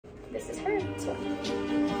this is her. So,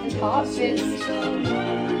 and top fits.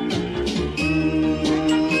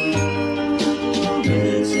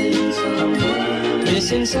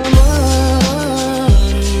 Missing someone.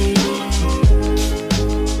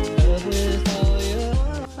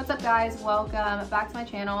 What's up, guys? Welcome back to my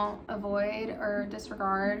channel. Avoid or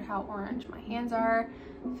disregard how orange my hands are.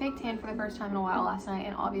 Fake tan for the first time in a while last night,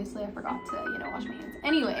 and obviously I forgot to, wash my hands.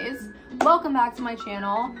 Anyways, welcome back to my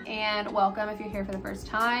channel, and welcome if you're here for the first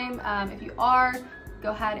time. If you are,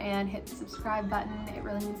 go ahead and hit the subscribe button. It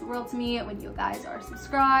really means the world to me when you guys are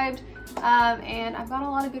subscribed. And I've got a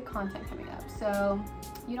lot of good content coming up, so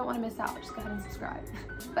you don't want to miss out. Just go ahead and subscribe.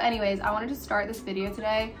 But anyways, I wanted to start this video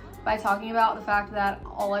today by talking about the fact that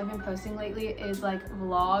all I've been posting lately is like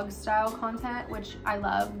vlog style content, which I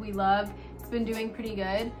love, we love. It's been doing pretty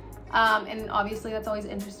good. And obviously that's always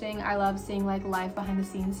interesting. I love seeing like life behind the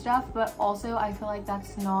scenes stuff, but also I feel like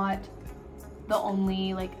that's not the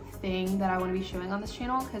only like thing that I want to be showing on this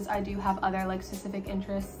channel, because I do have other like specific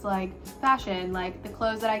interests like fashion, like the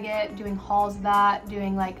clothes that I get, doing hauls of that,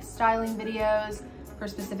 doing like styling videos for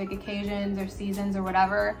specific occasions or seasons or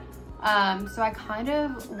whatever. So I kind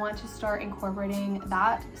of want to start incorporating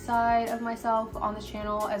that side of myself on this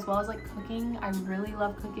channel, as well as like cooking. I really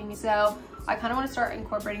love cooking, so I kind of want to start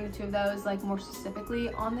incorporating the two of those like more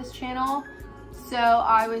specifically on this channel. So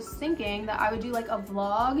I was thinking that I would do like a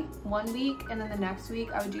vlog one week, and then the next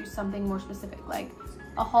week I would do something more specific, like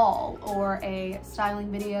a haul or a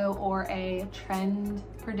styling video or a trend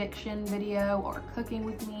prediction video or cooking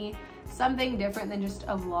with me, something different than just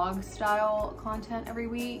a vlog style content every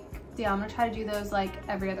week. So yeah, I'm gonna try to do those like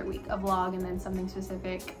every other week, a vlog and then something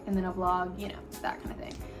specific and then a vlog, that kind of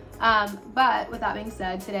thing. But with that being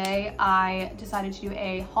said, today I decided to do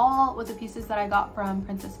a haul with the pieces that I got from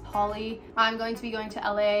Princess Polly. I'm going to be going to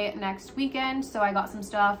LA next weekend, so I got some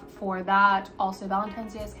stuff for that. Also,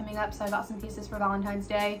 Valentine's Day is coming up, so I got some pieces for Valentine's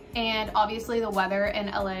Day. And obviously the weather in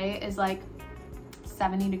LA is like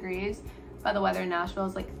 70 degrees, but the weather in Nashville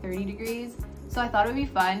is like 30 degrees. So I thought it would be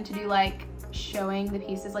fun to do like showing the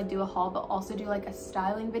pieces, like do a haul, but also do like a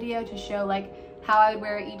styling video to show like how I would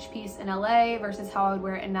wear each piece in LA versus how I would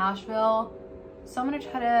wear it in Nashville. So I'm gonna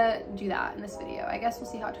try to do that in this video. I guess we'll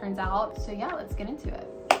see how it turns out. So yeah, let's get into it.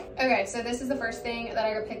 Okay, so this is the first thing that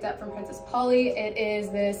I picked up from Princess Polly. It is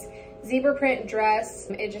this zebra print dress.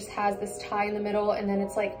 It just has this tie in the middle, and then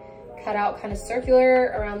it's like cut out kind of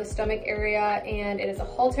circular around the stomach area, and it is a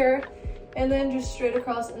halter, and then just straight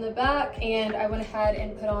across in the back. And I went ahead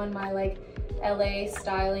and put on my like LA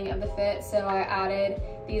styling of the fit, so I added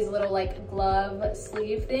these little like glove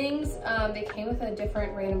sleeve things. They came with a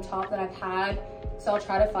different random top that I've had, so I'll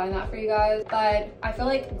try to find that for you guys. But I feel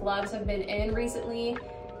like gloves have been in recently,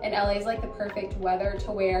 and LA is like the perfect weather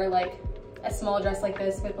to wear like a small dress like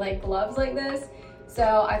this with like gloves like this.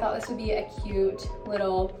 So I thought this would be a cute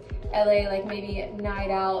little LA like maybe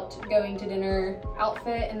night out, going to dinner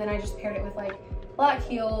outfit, and then I just paired it with like black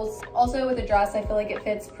heels. Also with the dress, I feel like it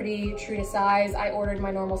fits pretty true to size. I ordered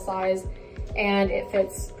my normal size and it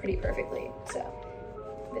fits pretty perfectly. So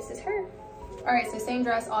this is her. All right, so same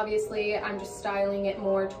dress, obviously. I'm just styling it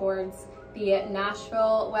more towards the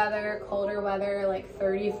Nashville weather, colder weather, like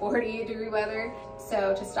 30, 40 degree weather.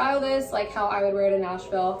 So to style this like how I would wear it in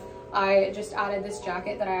Nashville, I just added this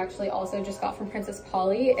jacket that I actually also just got from Princess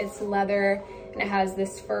Polly. It's leather and it has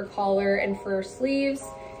this fur collar and fur sleeves.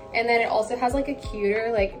 And then it also has like a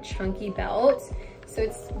cuter, like chunky belt. So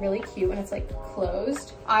it's really cute when it's like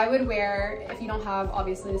closed. I would wear, if you don't have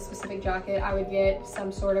obviously the specific jacket, I would get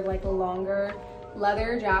some sort of like a longer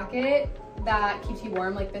leather jacket that keeps you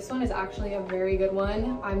warm. Like this one is actually a very good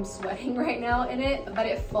one. I'm sweating right now in it, but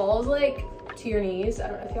it falls like to your knees. I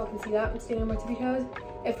don't know if y'all can see that. I'm standing on my tippy toes.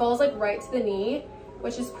 It falls like right to the knee,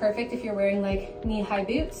 which is perfect if you're wearing like knee-high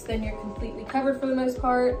boots, then you're completely covered for the most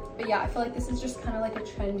part. But yeah, I feel like this is just kind of like a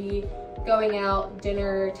trendy going out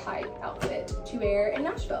dinner type outfit to wear in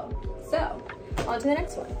Nashville. So on to the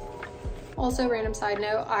next one. Also, random side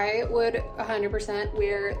note, I would 100%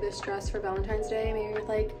 wear this dress for Valentine's Day, maybe with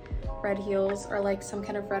like red heels or like some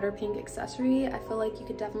kind of red or pink accessory. I feel like you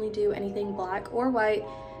could definitely do anything black or white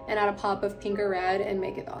and add a pop of pink or red and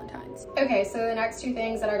make it Valentine's. Okay, so the next two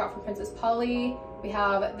things that I got from Princess Polly, we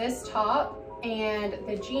have this top, and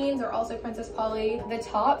the jeans are also Princess Polly. The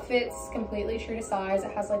top fits completely true to size.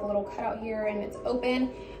 It has like a little cutout here and it's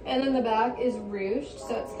open, and then the back is ruched,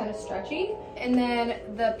 so it's kind of stretchy. And then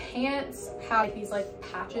the pants have these like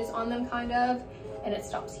patches on them kind of, and it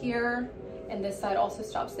stops here, and this side also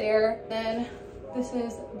stops there. Then this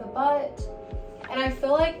is the butt, and I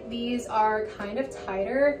feel like these are kind of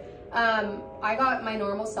tighter. I got my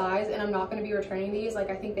normal size and I'm not going to be returning these. Like,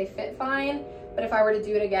 I think they fit fine, but if I were to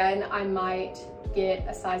do it again, I might get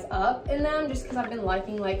a size up in them just because I've been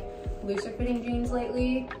liking like looser fitting jeans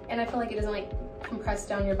lately, and I feel like it doesn't like compress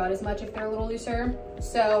down your butt as much if they're a little looser.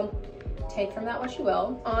 So take from that what you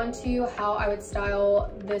will. On to how I would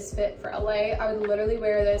style this fit for LA. I would literally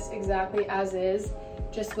wear this exactly as is,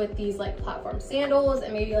 just with these like platform sandals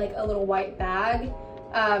and maybe like a little white bag,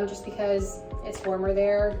 just because it's warmer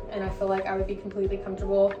there and I feel like I would be completely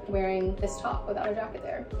comfortable wearing this top without a jacket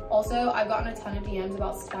there. Also, I've gotten a ton of DMs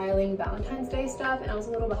about styling Valentine's Day stuff and I was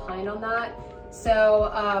a little behind on that.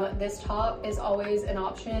 So this top is always an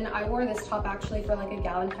option. I wore this top actually for like a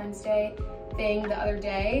Valentine's Day thing the other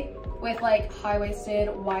day with like high-waisted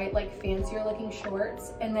white like fancier looking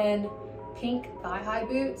shorts and then pink thigh-high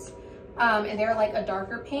boots. And they're like a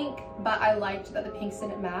darker pink, but I liked that the pinks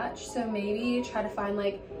didn't match. So maybe try to find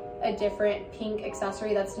like a different pink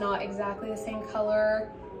accessory that's not exactly the same color,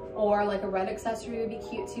 or like a red accessory would be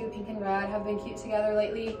cute too. Pink and red have been cute together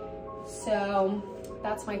lately. So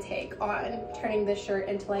that's my take on turning this shirt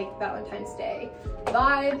into like Valentine's Day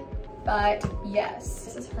vibe. But yes,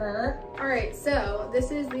 this is her. All right, so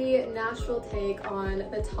this is the Nashville take on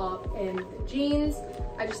the top and the jeans.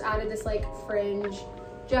 I just added this like fringe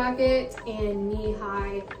jacket and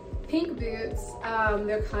knee-high pink boots.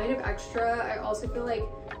 They're kind of extra. I also feel like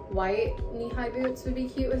white knee-high boots would be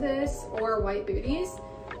cute with this, or white booties.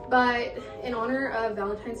 But in honor of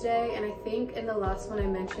Valentine's Day, and I think in the last one I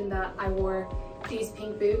mentioned that I wore these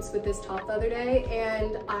pink boots with this top the other day,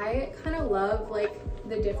 and I kind of love like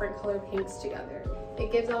the different color pinks together.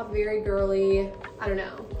 It gives off very girly, I don't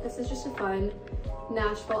know. This is just a fun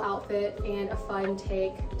Nashville outfit and a fun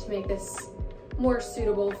take to make this more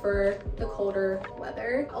suitable for the colder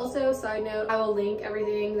weather. Also, side note, I will link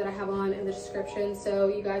everything that I have on in the description so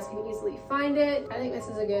you guys can easily find it. I think this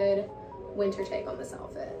is a good winter take on this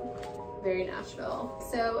outfit. Very Nashville.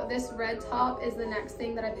 So this red top is the next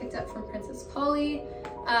thing that I picked up from Princess Polly.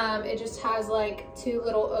 It just has like two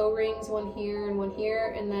little O-rings, one here and one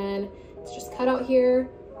here, and then it's just cut out here,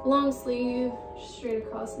 long sleeve, straight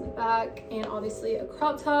across in the back, and obviously a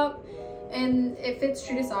crop top. And it fits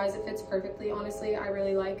true to size, it fits perfectly. Honestly, I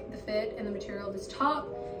really like the fit and the material of this top.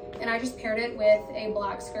 And I just paired it with a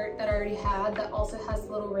black skirt that I already had that also has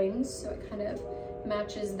little rings, so it kind of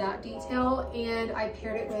matches that detail. And I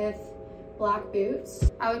paired it with black boots.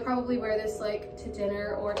 I would probably wear this like to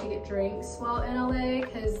dinner or to get drinks while in LA,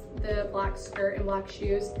 because the black skirt and black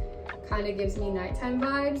shoes kind of gives me nighttime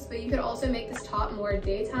vibes. But you could also make this top more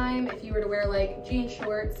daytime if you were to wear like jean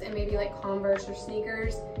shorts and maybe like Converse or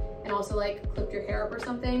sneakers, and also like clipped your hair up or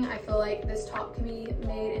something. I feel like this top can be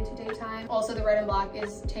made into daytime. Also, the red and black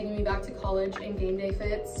is taking me back to college and game day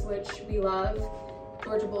fits, which we love.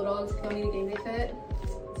 Georgia Bulldogs don't need a game day fit.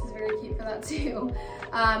 This is very cute for that too.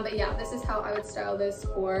 But yeah, this is how I would style this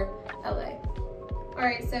for LA. All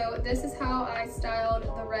right, so this is how I styled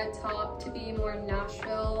the red top to be more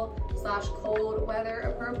Nashville / cold weather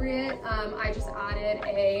appropriate. I just added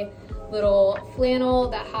a little flannel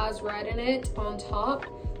that has red in it on top,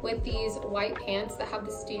 with these white pants that have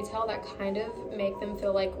this detail that kind of make them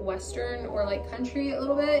feel like Western or like country a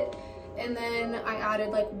little bit. And then I added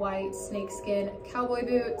like white snakeskin cowboy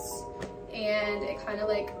boots, and it kind of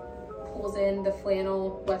like pulls in the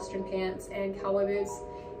flannel Western pants and cowboy boots.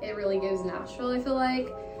 It really gives Nashville, I feel like.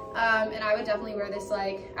 And I would definitely wear this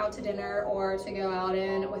like out to dinner or to go out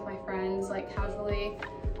in with my friends, like casually.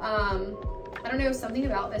 I don't know, something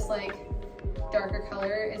about this like darker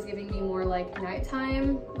color is giving me more like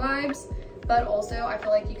nighttime vibes, but also I feel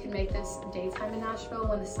like you can make this daytime in Nashville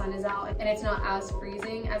when the sun is out and it's not as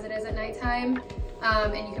freezing as it is at nighttime.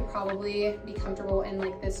 And you could probably be comfortable in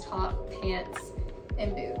like this top, pants,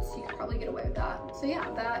 and boots. You could probably get away with that. So yeah,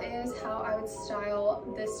 that is how I would style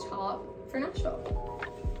this top for Nashville.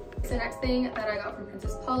 The next thing that I got from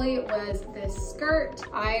Princess Polly was this skirt.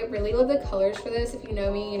 I really love the colors for this. If you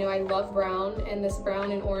know me, you know I love brown, and this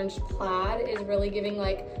brown and orange plaid is really giving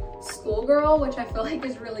like schoolgirl, which I feel like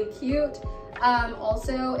is really cute.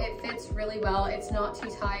 Also, it fits really well. It's not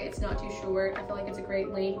too tight, it's not too short. I feel like it's a great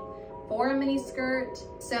length for a mini skirt.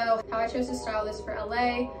 So how I chose to style this for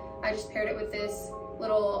LA, I just paired it with this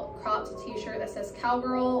little cropped t-shirt that says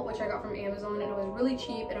cowgirl, which I got from Amazon, and it was really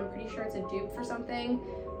cheap, and I'm pretty sure it's a dupe for something.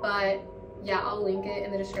 But yeah, I'll link it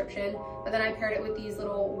in the description. But then I paired it with these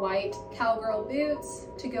little white cowgirl boots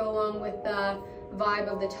to go along with the vibe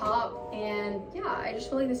of the top. And yeah, I just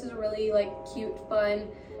feel like this is a really like cute, fun,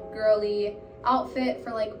 girly outfit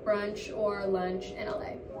for like brunch or lunch in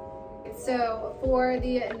LA. So for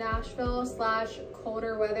the Nashville /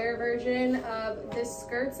 colder weather version of this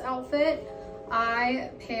skirts outfit, I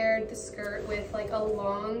paired the skirt with like a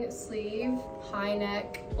long sleeve, high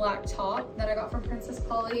neck, black top that I got from Princess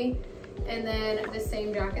Polly. And then the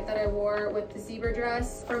same jacket that I wore with the zebra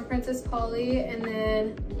dress from Princess Polly. And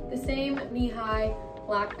then the same knee-high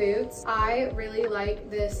black boots. I really like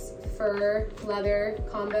this fur leather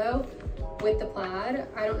combo with the plaid.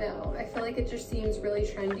 I don't know, I feel like it just seems really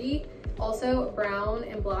trendy. Also, brown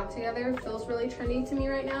and black together feels really trendy to me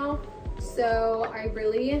right now. So I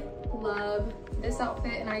really love this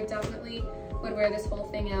outfit, and I definitely would wear this whole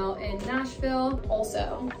thing out in Nashville.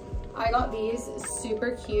 Also, I got these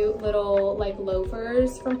super cute little like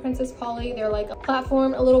loafers from Princess Polly. They're like a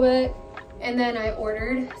platform a little bit. And then I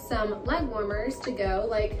ordered some leg warmers to go.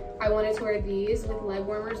 Like, I wanted to wear these with leg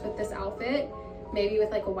warmers with this outfit, maybe with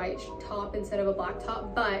like a white top instead of a black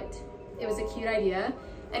top, but it was a cute idea.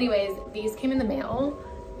 Anyways, these came in the mail,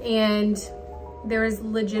 and there is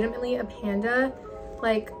legitimately a panda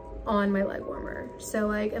like on my leg warmer. So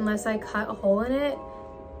like, unless I cut a hole in it,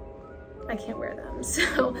 I can't wear them.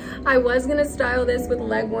 So I was gonna style this with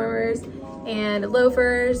leg warmers and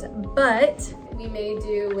loafers, but we made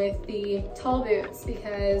do with the tall boots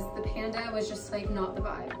because the panda was just like not the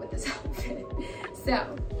vibe with this outfit.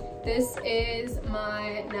 So this is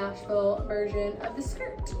my Nashville version of the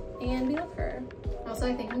skirt, and we love her. Also,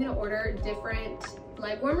 I think I'm gonna order different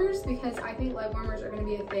leg warmers because I think leg warmers are gonna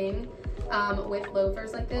be a thing with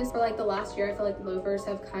loafers like this. For like the last year, I feel like loafers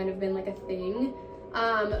have kind of been like a thing.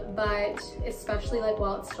 But especially like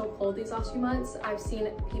while it's still cold these last few months, I've seen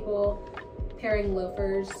people pairing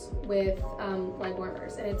loafers with leg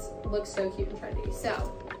warmers, and it looks so cute and trendy.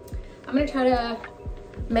 So I'm gonna try to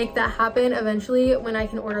make that happen eventually when I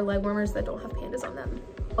can order leg warmers that don't have pandas on them.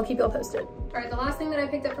 I'll keep y'all posted. All right, the last thing that I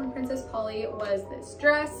picked up from Princess Polly was this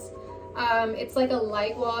dress. It's like a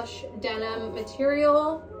light wash denim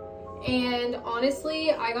material. And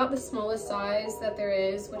honestly, I got the smallest size that there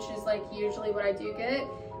is, which is like usually what I do get,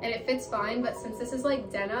 and it fits fine. But since this is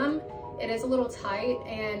like denim, it is a little tight,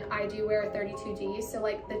 and I do wear a 32D, so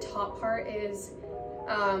like the top part is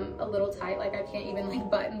a little tight. Like I can't even like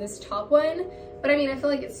button this top one, but I mean, I feel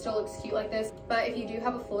like it still looks cute like this. But if you do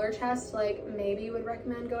have a fuller chest, like maybe would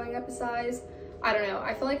recommend going up a size. I don't know,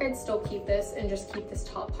 I feel like I'd still keep this and just keep this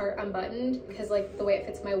top part unbuttoned because like the way it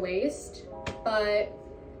fits my waist, but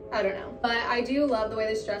I don't know. But I do love the way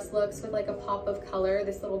this dress looks with like a pop of color,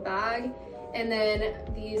 this little bag, and then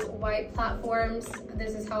these white platforms.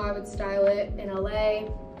 This is how I would style it in LA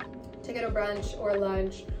to get a brunch or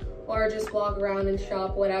lunch or just walk around and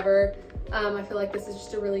shop, whatever. I feel like this is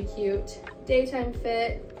just a really cute daytime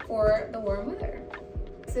fit for the warm weather.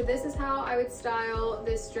 So this is how I would style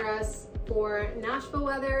this dress for Nashville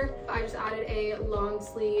weather. I just added a long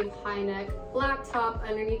sleeve high neck black top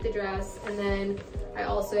underneath the dress, and then I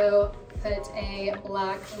also put a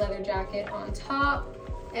black leather jacket on top,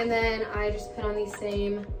 and then I just put on these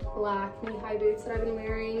same black knee-high boots that I've been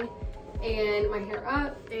wearing and my hair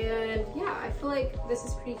up. And yeah, I feel like this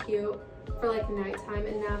is pretty cute for like nighttime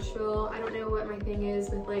in Nashville. I don't know what my thing is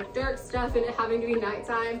with like dark stuff and it having to be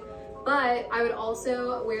nighttime, but I would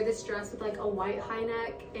also wear this dress with like a white high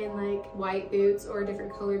neck and like white boots or a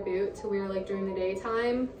different colored boot to wear like during the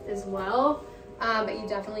daytime as well. But you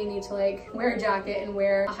definitely need to like wear a jacket and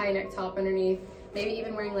wear a high neck top underneath, maybe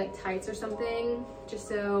even wearing like tights or something, just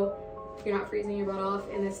so you're not freezing your butt off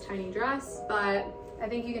in this tiny dress. But I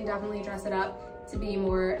think you can definitely dress it up to be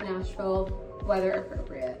more Nashville weather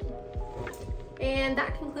appropriate. And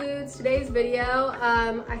that concludes today's video.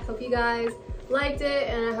 I hope you guys liked it,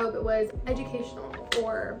 and I hope it was educational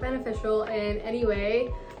or beneficial in any way.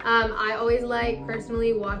 I always like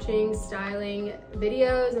personally watching styling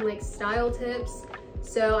videos and like style tips,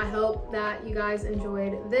 so I hope that you guys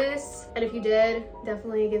enjoyed this, and if you did,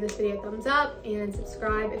 definitely give this video a thumbs up and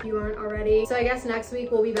subscribe if you aren't already. So I guess next week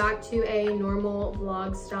we'll be back to a normal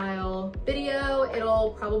vlog style video.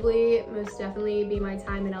 It'll probably most definitely be my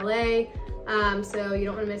time in LA. So you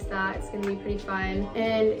don't want to miss that. It's going to be pretty fun.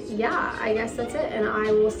 And yeah, I guess that's it. And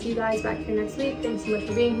I will see you guys back here next week. Thanks so much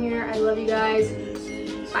for being here. I love you guys.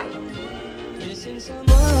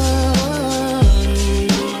 Bye.